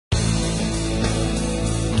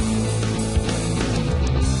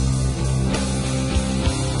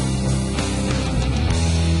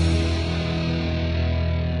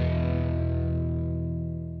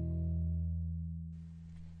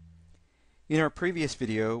In our previous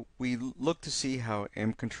video, we looked to see how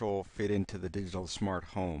mControl fit into the digital smart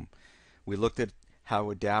home. We looked at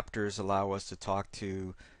how adapters allow us to talk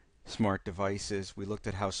to smart devices. We looked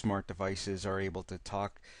at how smart devices are able to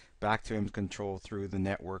talk back to mControl through the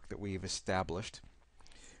network that we've established.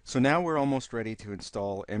 So now we're almost ready to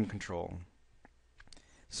install mControl.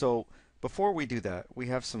 So before we do that, we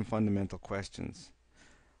have some fundamental questions.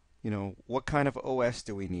 What kind of OS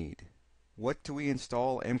do we need? What do we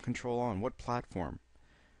install mControl on? What platform?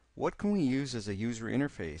 What can we use as a user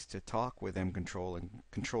interface to talk with mControl and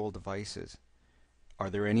control devices? Are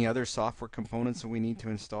there any other software components that we need to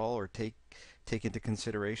install or take into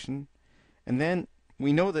consideration? And then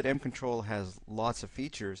we know that mControl has lots of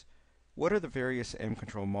features. What are the various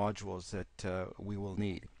mControl modules that we will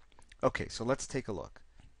need? Okay, so let's take a look.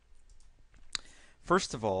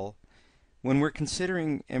 First of all, when we're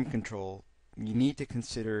considering mControl, you need to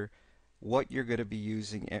consider what you're going to be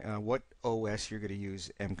using, what OS you're going to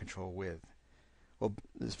use mControl with. Well,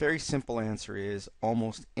 this very simple answer is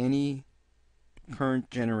almost any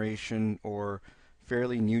current generation or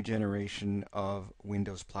fairly new generation of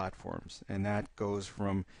Windows platforms, and that goes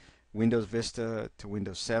from Windows Vista to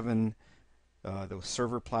Windows 7, those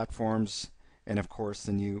server platforms, and of course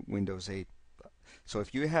the new Windows 8. So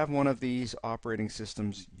if you have one of these operating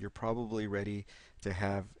systems, you're probably ready to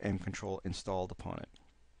have mControl installed upon it.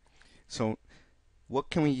 So what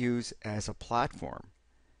can we use as a platform?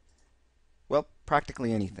 Well,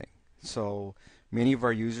 practically anything. So many of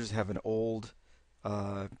our users have an old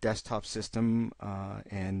desktop system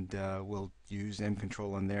and will use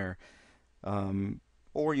mControl on there.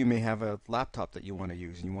 Or you may have a laptop that you want to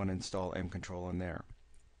use and you want to install mControl on there.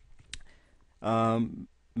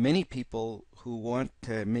 Many people who want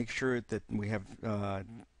to make sure that we have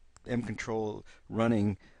mControl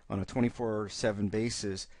running on a 24/7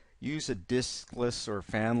 basis use a diskless or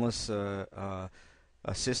fanless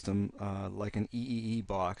a system like an EEE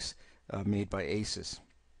box made by Asus.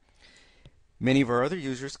 Many of our other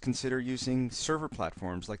users consider using server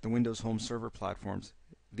platforms like the Windows Home server platforms.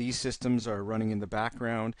 These systems are running in the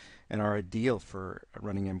background and are ideal for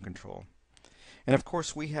running mControl. And of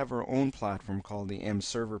course, we have our own platform called the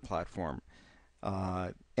mServer platform.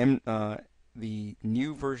 The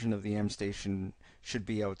new version of the mStation should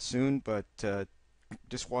be out soon, but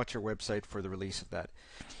just watch our website for the release of that.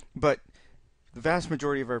 But the vast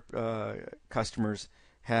majority of our customers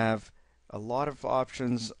have a lot of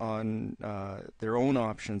options on their own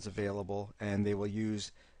options available, and they will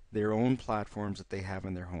use their own platforms that they have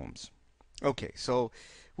in their homes. Okay, so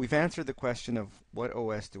we've answered the question of what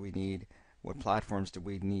OS do we need, what platforms do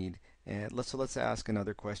we need, and let's ask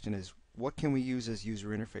another question: is what can we use as user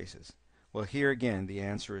interfaces? Well, here again, the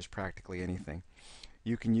answer is practically anything.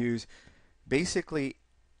 You can use basically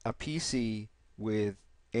a PC with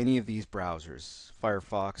any of these browsers: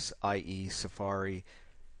 Firefox, IE, Safari,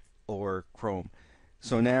 or Chrome.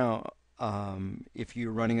 So now, if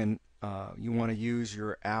you're running you want to use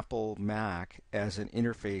your Apple Mac as an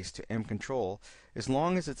interface to mControl, as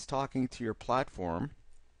long as it's talking to your platform,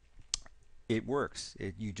 it works.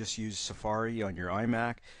 You just use Safari on your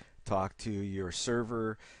iMac, talk to your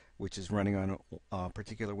server, which is running on a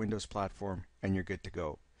particular Windows platform, and you're good to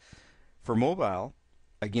go. For mobile,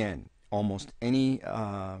 again, almost any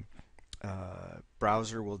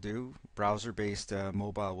browser will do. Browser-based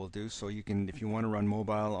mobile will do. So you can, if you want to run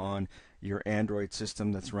mobile on your Android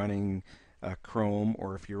system that's running Chrome,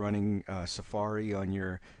 or if you're running Safari on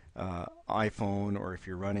your iPhone, or if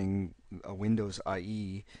you're running a Windows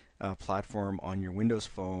IE platform on your Windows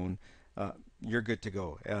phone, you're good to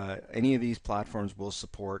go. Any of these platforms will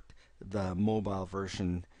support the mobile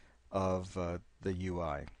version of the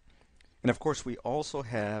UI. And of course, we also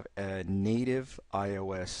have a native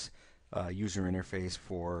iOS user interface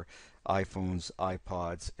for iPhones,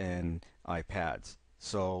 iPods, and iPads.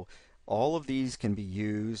 So all of these can be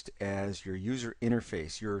used as your user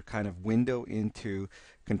interface, your kind of window into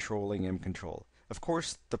controlling mControl. Of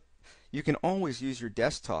course, you can always use your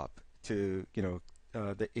desktop to,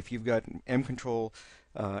 if you've got mControl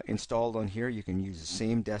installed on here, you can use the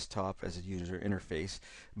same desktop as a user interface.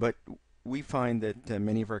 But we find that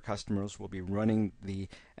many of our customers will be running the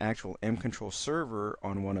actual mControl server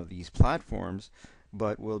on one of these platforms,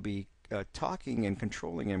 but will be talking and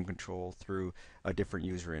controlling mControl through a different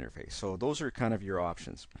user interface. So those are kind of your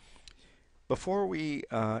options. Before we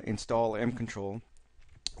install mControl,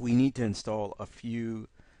 we need to install a few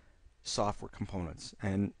software components,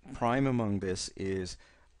 and prime among this is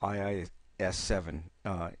IIS-7.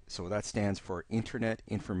 So that stands for Internet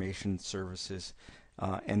Information Services.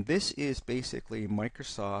 And this is basically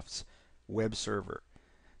Microsoft's web server.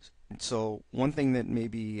 So one thing that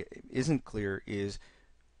maybe isn't clear is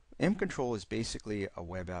mControl is basically a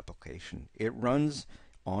web application. It runs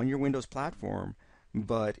on your Windows platform,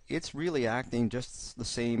 but it's really acting just the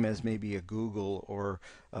same as maybe a Google or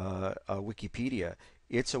a Wikipedia.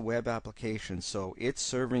 It's a web application, so it's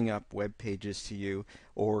serving up web pages to you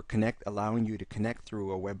or allowing you to connect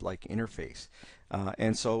through a web-like interface.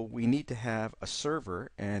 And so we need to have a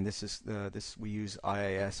server, and this we use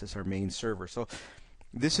IIS as our main server. So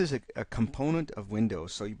this is a component of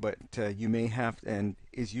Windows, but you may have, and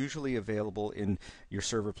is usually available in your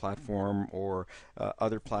server platform or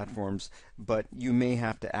other platforms, but you may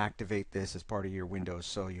have to activate this as part of your Windows.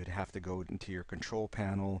 So you'd have to go into your control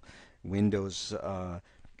panel, Windows, uh,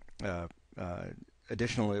 uh,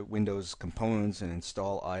 additional Windows components, and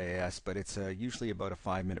install IIS, but it's usually about a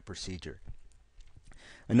 5-minute procedure.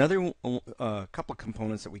 Another couple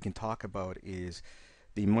components that we can talk about is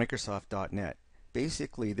the Microsoft.NET.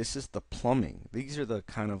 Basically, this is the plumbing. These are the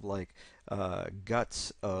kind of like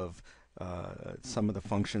guts of some of the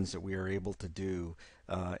functions that we are able to do,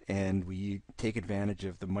 and we take advantage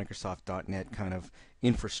of the Microsoft.NET kind of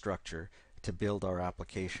infrastructure to build our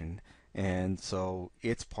application. And so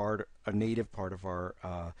it's a native part of our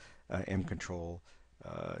mControl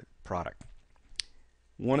product.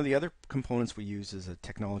 One of the other components we use is a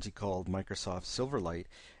technology called Microsoft Silverlight,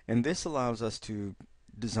 and this allows us to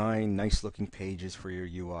design nice looking pages for your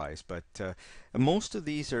UIs, but most of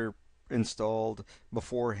these are installed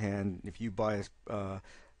beforehand. If you buy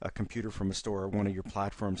a computer from a store or one of your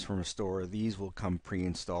platforms from a store, these will come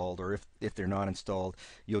pre-installed, or if they're not installed,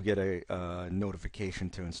 you'll get a notification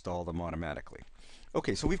to install them automatically.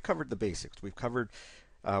 Okay, so we've covered the basics. We've covered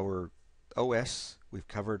our OS, we've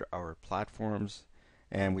covered our platforms,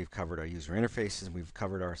 and we've covered our user interfaces, and we've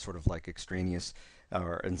covered our sort of like extraneous,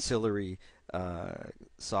 our ancillary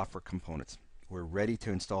software components. We're ready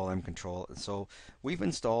to install mControl, so we've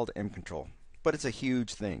installed mControl, but it's a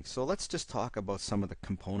huge thing. So let's just talk about some of the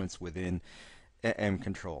components within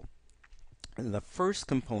mControl. The first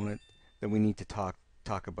component that we need to talk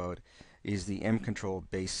about is the mControl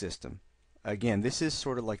base system. Again, this is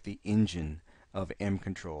sort of like the engine of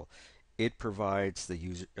mControl. It provides the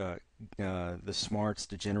the smarts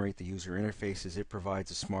to generate the user interfaces. It provides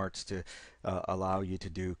the smarts to allow you to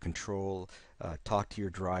do control, talk to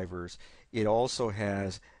your drivers. It also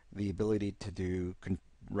has the ability to do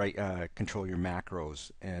control your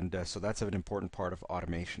macros, and so that's an important part of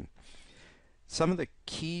automation. Some of the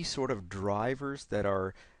key sort of drivers that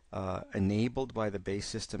are enabled by the base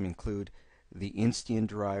system include the Insteon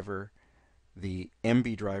driver, the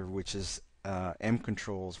MB driver, which is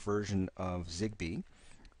mControl's version of Zigbee,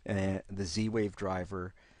 the Z-Wave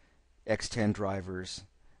driver, X10 drivers,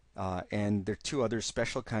 and there are two other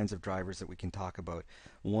special kinds of drivers that we can talk about.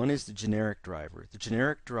 One is the generic driver. The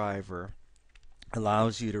generic driver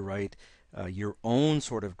allows you to write your own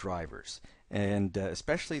sort of drivers, and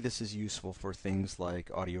especially this is useful for things like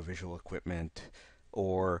audiovisual equipment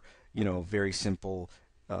or very simple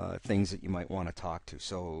things that you might want to talk to.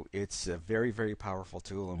 So it's a very, very powerful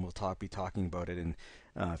tool, and we'll be talking about it in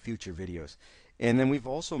future videos. And then we've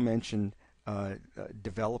also mentioned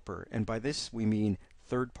developer, and by this we mean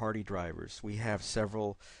third-party drivers. We have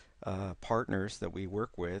several partners that we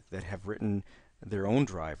work with that have written their own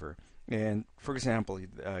driver. And for example,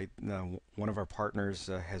 one of our partners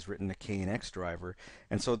has written a KNX driver,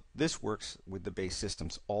 and so this works with the base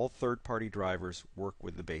systems. All third-party drivers work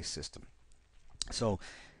with the base system. So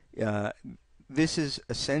this is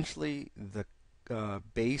essentially the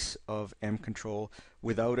base of mControl.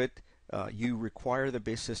 Without it, you require the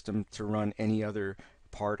base system to run any other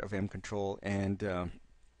part of mControl, and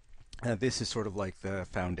this is sort of like the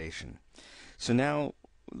foundation. So now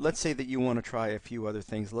let's say that you want to try a few other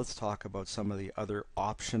things. Let's talk about some of the other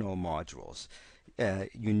optional modules.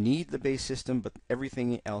 You need the base system, but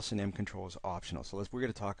everything else in mControl is optional. So we're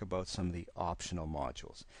going to talk about some of the optional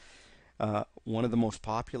modules. One of the most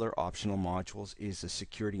popular optional modules is the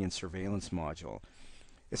security and surveillance module.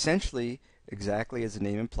 Essentially, exactly as the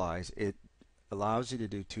name implies, it allows you to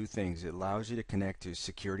do two things. It allows you to connect to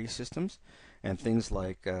security systems and things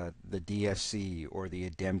like the DSC or the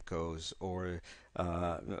Ademcos, or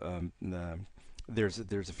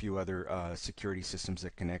there's a few other security systems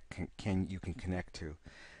that you can connect to.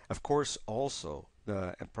 Of course, also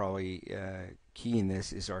probably key in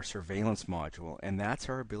this is our surveillance module, and that's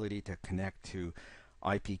our ability to connect to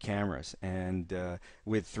IP cameras. And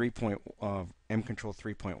with mControl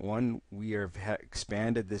 3.1, we have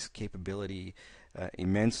expanded this capability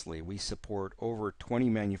immensely. We support over 20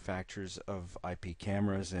 manufacturers of IP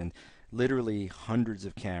cameras and literally hundreds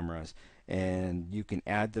of cameras, and you can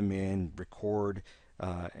add them in, record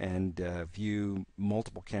and view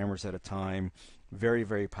multiple cameras at a time. Very,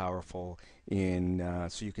 very powerful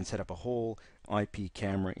so you can set up a whole IP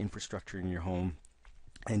camera infrastructure in your home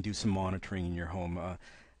and do some monitoring in your home.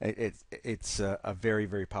 It's a very,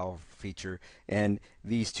 very powerful feature, and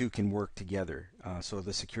these two can work together. So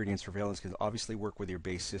the security and surveillance can obviously work with your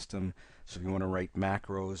base system. So if you want to write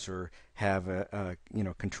macros or have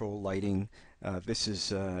control lighting, this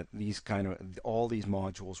is all these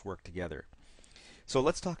modules work together. So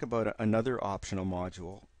let's talk about another optional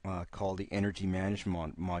module called the energy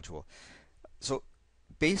management module. So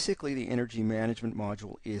basically, the energy management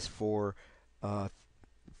module is for uh,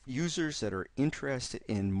 users that are interested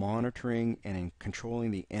in monitoring and in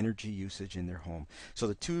controlling the energy usage in their home.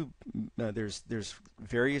 So there's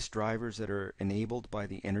various drivers that are enabled by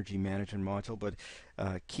the energy management module, but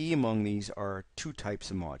key among these are two types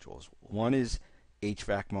of modules. One is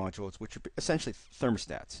HVAC modules, which are essentially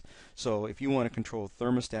thermostats. So if you want to control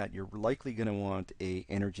thermostat, you're likely going to want a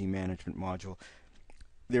energy management module.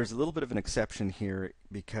 There's a little bit of an exception here,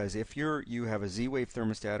 because if you have a Z-Wave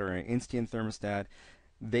thermostat or an Insteon thermostat,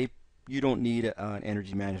 you don't need an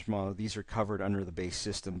energy management module. These are covered under the base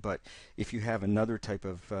system. But if you have another type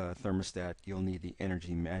of thermostat, you'll need the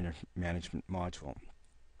energy management module.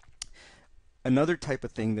 Another type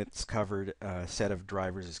of thing that's covered, set of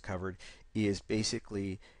drivers is covered, is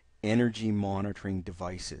basically energy monitoring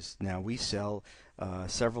devices. Now we sell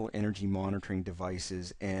several energy monitoring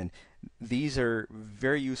devices, and these are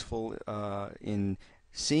very useful in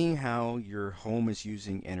seeing how your home is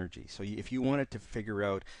using energy. So if you wanted to figure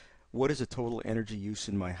out what is the total energy use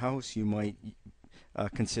in my house, you might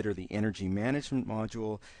consider the energy management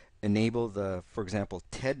module, enable for example,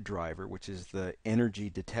 TED driver, which is the energy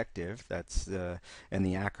detective. And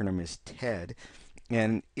the acronym is TED,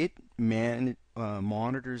 and it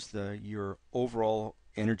monitors your overall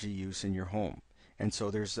energy use in your home. And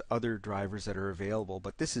so there's other drivers that are available,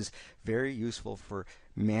 but this is very useful for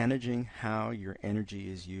managing how your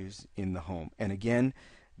energy is used in the home. And again,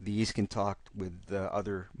 these can talk with the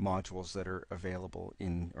other modules that are available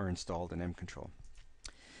or installed in mControl.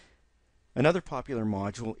 Another popular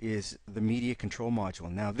module is the media control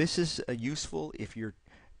module. Now this is useful if you're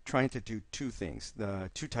trying to do two things,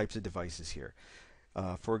 the two types of devices here.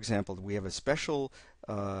 For example, we have a special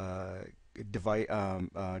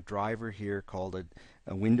driver here called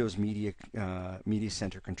a Windows Media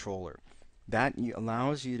Center controller that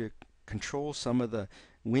allows you to control some of the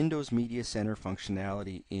Windows Media Center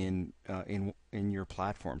functionality in your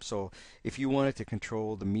platform. So if you wanted to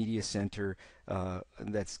control the Media Center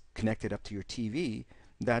that's connected up to your TV,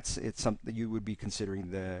 it's something that you would be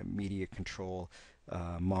considering the media control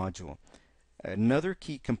module. Another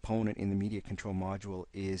key component in the media control module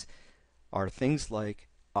are things like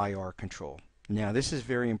IR control. Now this is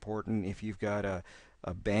very important if you've got a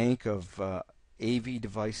bank of AV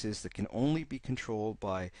devices that can only be controlled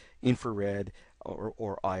by infrared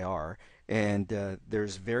or IR, and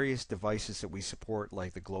there's various devices that we support,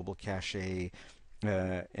 like the Global Cache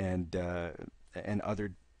and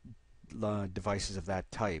other devices of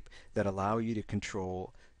that type that allow you to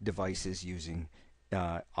control devices using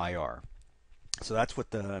IR. So that's what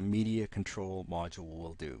the media control module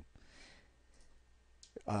will do.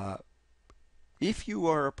 If you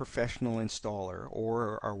are a professional installer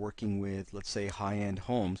or are working with, let's say, high-end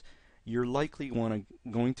homes, you're likely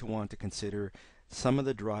going to want to consider some of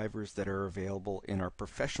the drivers that are available in our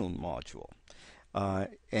professional module.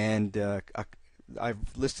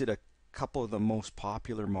 I've listed a couple of the most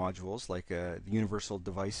popular modules, like the universal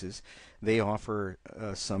devices. They offer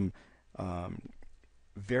some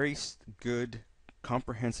very good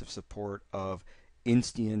comprehensive support of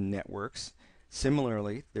Insteon networks.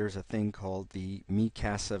 Similarly, there's a thing called the Mi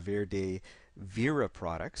Casa Verde Vera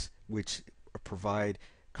products, which provide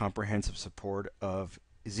comprehensive support of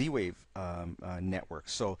Z-Wave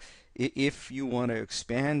networks. So if you want to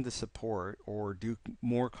expand the support or do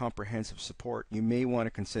more comprehensive support, you may want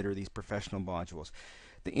to consider these professional modules.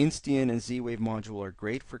 The Insteon and Z-Wave module are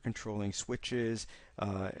great for controlling switches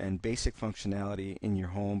and basic functionality in your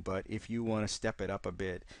home, but if you want to step it up a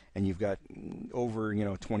bit and you've got over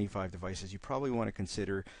 25 devices, you probably want to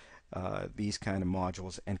consider these kind of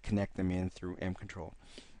modules and connect them in through mControl.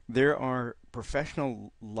 There are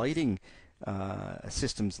professional lighting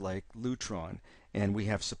systems like Lutron, and we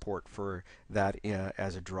have support for that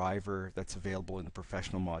as a driver that's available in the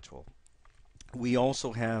professional module. We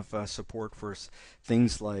also have support for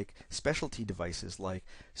things like specialty devices like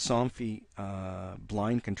Somfy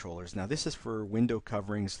blind controllers. Now this is for window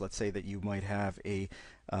coverings. Let's say that you might have a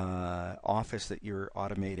office that you're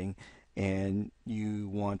automating, and you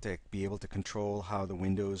want to be able to control how the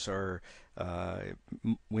windows are, uh,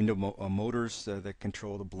 window motors that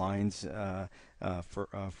control the blinds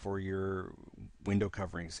for your window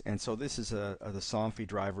coverings. And so this is the Somfy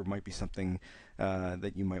driver might be something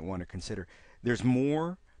that you might want to consider. There's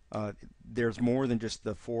more. There's more than just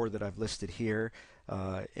the four that I've listed here.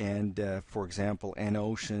 For example,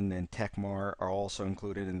 Ocean and Techmar are also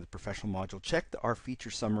included in the professional module. Check our feature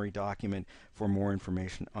summary document for more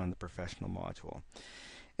information on the professional module.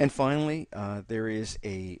 And finally, there is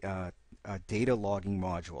a data logging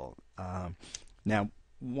module. Now,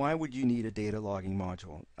 why would you need a data logging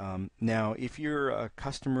module? Now, if you're a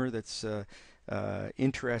customer that's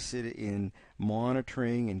interested in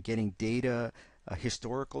monitoring and getting data,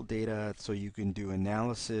 historical data, so you can do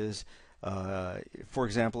analysis. For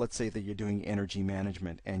example, let's say that you're doing energy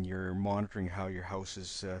management and you're monitoring how your house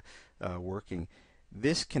is working.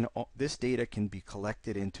 This data can be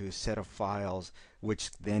collected into a set of files,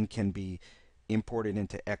 which then can be imported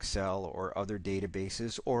into Excel or other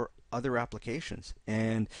databases or other applications,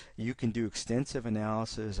 and you can do extensive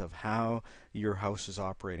analysis of how your house is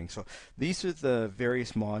operating. So these are the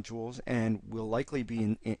various modules, and we'll likely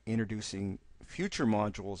be introducing future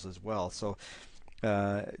modules as well. So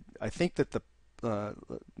I think that the the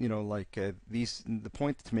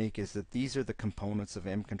point to make is that these are the components of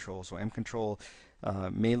mControl. So mControl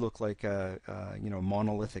may look like a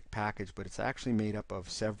monolithic package, but it's actually made up of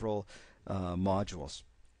several modules.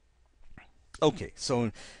 Okay,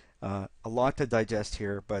 so a lot to digest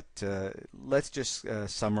here, but let's just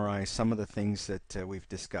summarize some of the things that we've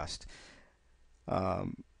discussed.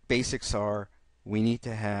 Basics are, we need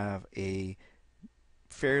to have a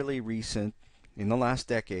fairly recent, in the last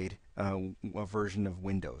decade, a version of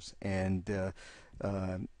Windows, and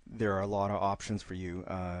there are a lot of options for you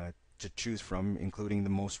to choose from, including the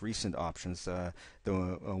most recent options, the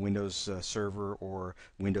Windows Server or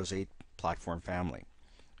Windows 8 platform family.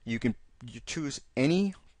 You choose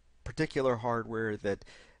any particular hardware that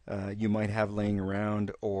you might have laying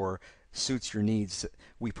around or suits your needs.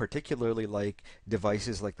 We particularly like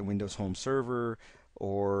devices like the Windows Home Server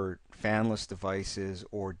or fanless devices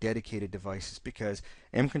or dedicated devices, because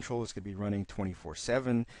mControl is going to be running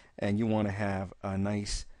 24/7, and you want to have a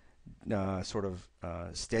nice sort of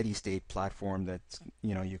steady state platform that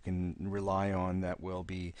you can rely on, that will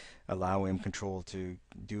allow mControl to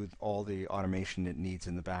do all the automation it needs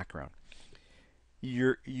in the background.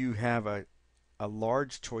 You have a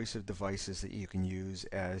large choice of devices that you can use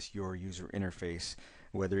as your user interface,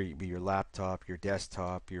 whether it be your laptop, your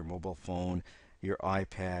desktop, your mobile phone, your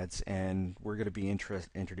iPads, and we're going to be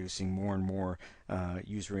introducing more and more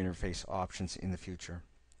user interface options in the future.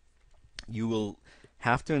 You will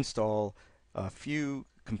have to install a few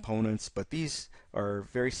components, but these are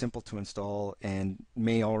very simple to install and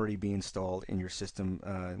may already be installed in your system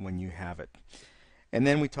when you have it. And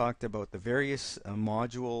then we talked about the various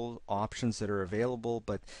module options that are available,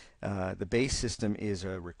 but the base system is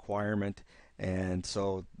a requirement, and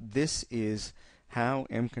so this is how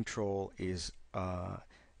mControl is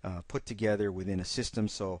put together within a system.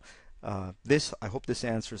 So I hope this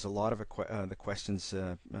answers a lot of the questions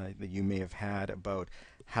that you may have had about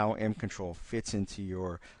how mControl fits into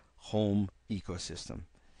your home ecosystem.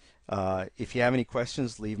 If you have any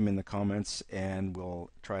questions, leave them in the comments and we'll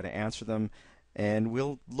try to answer them. And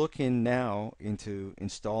we'll look now into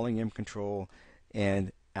installing mControl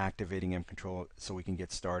and activating mControl so we can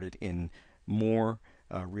get started in more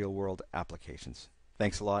real-world applications.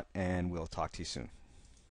 Thanks a lot, and we'll talk to you soon.